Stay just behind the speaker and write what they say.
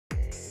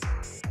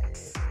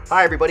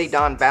Hi everybody,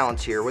 Don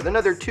Valance here with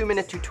another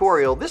 2-minute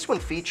tutorial, this one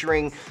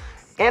featuring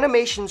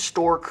Animation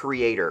Store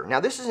Creator. Now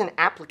this is an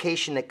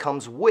application that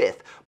comes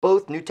with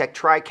both NewTek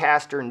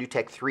TriCaster and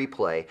NewTek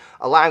 3Play,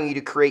 allowing you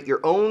to create your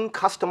own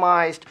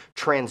customized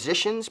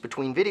transitions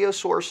between video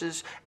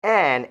sources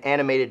and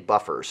animated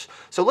buffers.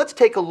 So let's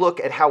take a look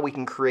at how we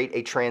can create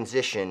a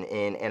transition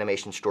in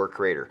Animation Store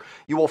Creator.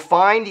 You will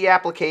find the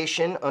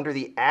application under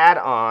the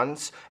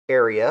add-ons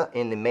area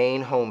in the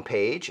main home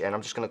page, and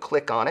I'm just going to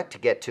click on it to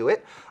get to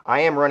it. I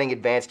am running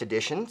Advanced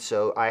Edition,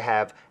 so I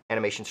have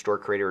Animation Store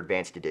Creator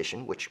Advanced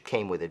Edition, which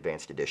came with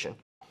Advanced Edition.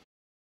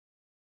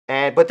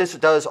 But this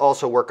does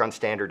also work on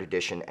Standard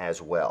Edition as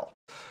well.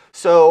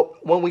 So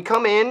when we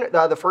come in,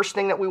 the first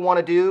thing that we want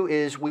to do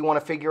is we want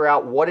to figure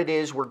out what it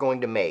is we're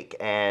going to make.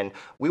 And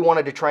we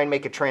wanted to try and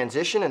make a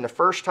transition, and the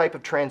first type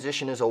of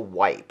transition is a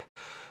wipe.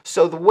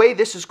 So the way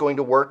this is going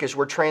to work is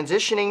we're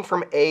transitioning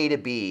from A to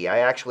B. I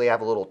actually have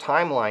a little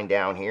timeline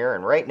down here,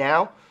 and right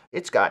now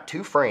it's got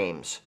 2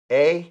 frames,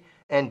 A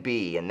and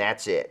B, and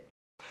that's it.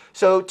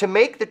 So to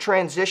make the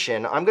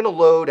transition, I'm going to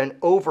load an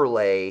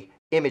overlay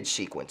image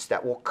sequence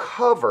that will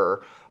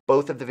cover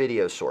both of the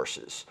video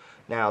sources.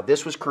 Now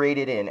this was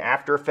created in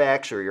After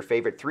Effects or your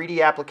favorite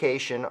 3D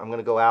application. I'm going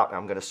to go out and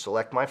I'm going to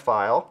select my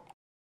file.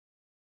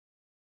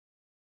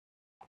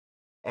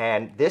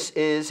 And this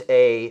is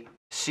a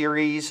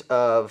series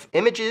of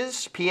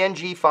images,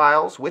 PNG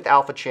files with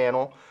alpha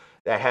channel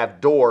that have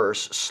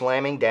doors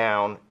slamming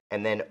down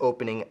and then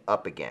opening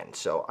up again.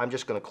 So I'm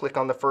just going to click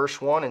on the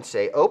first one and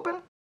say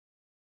open.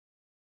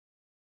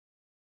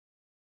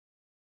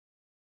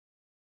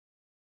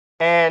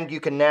 And you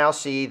can now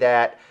see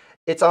that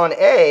it's on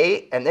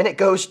A, and then it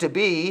goes to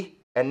B,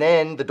 and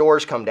then the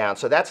doors come down.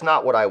 So that's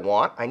not what I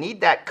want. I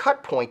need that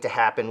cut point to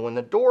happen when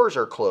the doors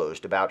are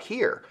closed, about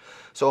here.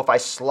 So if I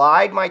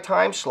slide my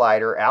time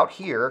slider out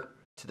here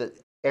to the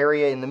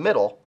area in the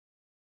middle,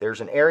 there's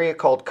an area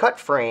called Cut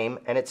Frame,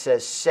 and it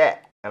says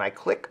Set. And I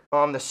click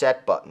on the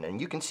Set button, and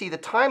you can see the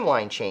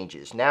timeline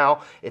changes.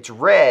 Now it's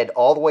red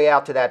all the way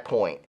out to that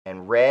point,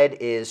 and red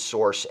is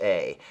source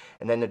A.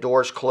 And then the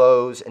doors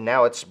close, and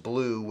now it's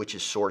blue, which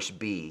is source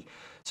B.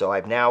 So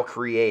I've now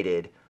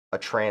created a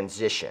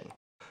transition.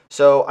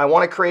 So I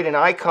want to create an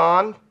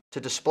icon to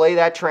display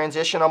that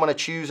transition. I'm going to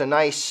choose a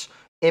nice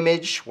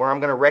image where I'm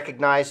going to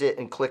recognize it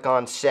and click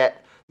on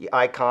Set the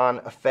Icon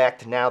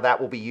Effect. Now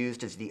that will be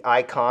used as the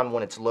icon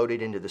when it's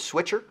loaded into the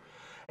switcher.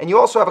 And you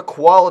also have a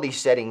quality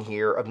setting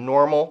here of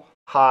normal,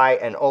 high,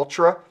 and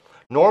ultra.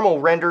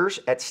 Normal renders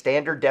at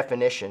standard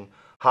definition,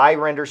 high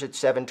renders at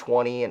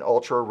 720, and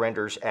ultra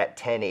renders at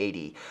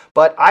 1080.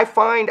 But I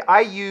find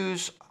I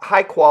use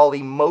high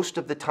quality most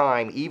of the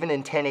time, even in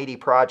 1080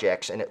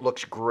 projects, and it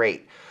looks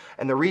great.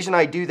 And the reason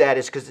I do that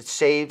is because it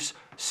saves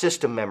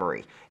system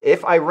memory.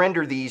 If I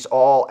render these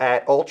all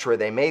at ultra,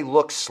 they may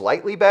look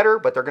slightly better,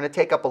 but they're going to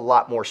take up a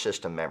lot more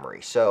system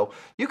memory. So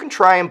you can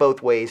try them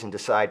both ways and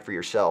decide for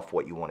yourself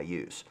what you want to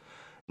use.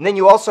 And then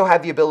you also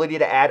have the ability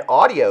to add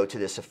audio to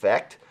this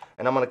effect.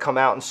 And I'm going to come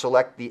out and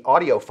select the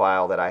audio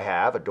file that I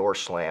have, a door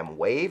slam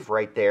wave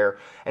right there.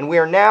 And we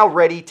are now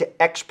ready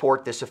to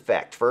export this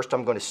effect. First,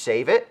 I'm going to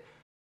save it.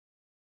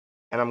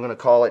 And I'm going to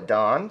call it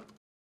Don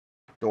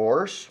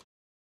Doors.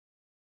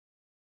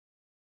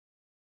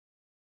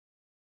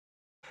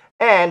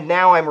 And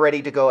now I'm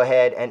ready to go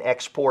ahead and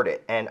export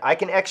it. And I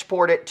can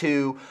export it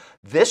to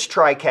this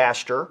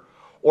TriCaster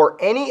or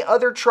any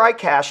other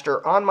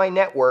TriCaster on my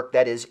network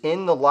that is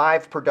in the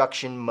live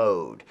production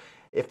mode.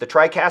 If the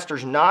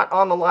TriCaster's not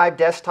on the live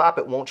desktop,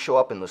 it won't show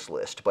up in this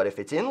list. But if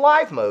it's in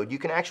live mode, you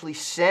can actually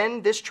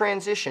send this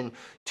transition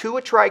to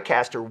a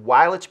TriCaster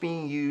while it's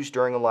being used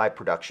during a live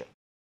production.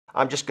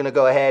 I'm just going to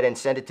go ahead and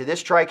send it to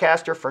this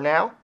TriCaster for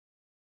now.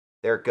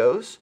 There it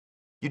goes.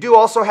 You do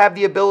also have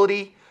the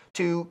ability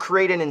to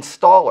create an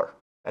installer,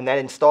 and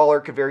that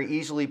installer could very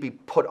easily be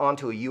put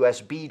onto a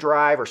USB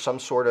drive or some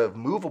sort of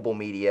movable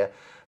media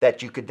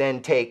that you could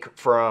then take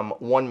from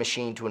one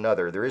machine to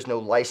another. There is no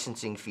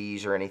licensing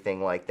fees or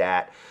anything like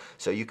that.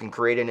 So you can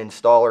create an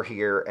installer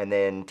here and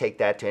then take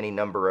that to any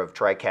number of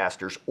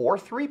TriCasters or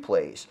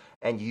 3Plays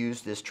and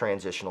use this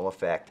transitional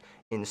effect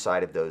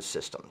inside of those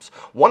systems.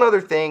 One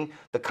other thing,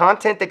 the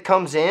content that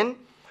comes in,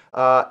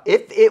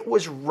 if it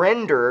was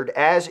rendered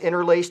as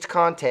interlaced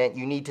content,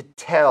 you need to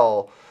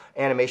tell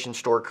Animation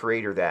Store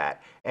Creator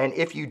that. And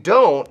if you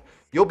don't,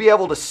 you'll be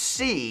able to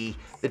see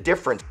the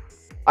difference.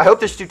 I hope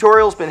this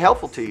tutorial has been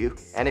helpful to you,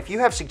 and if you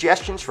have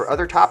suggestions for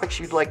other topics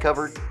you'd like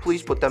covered,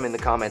 please put them in the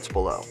comments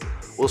below.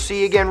 We'll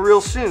see you again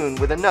real soon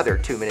with another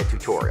 2-minute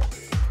tutorial.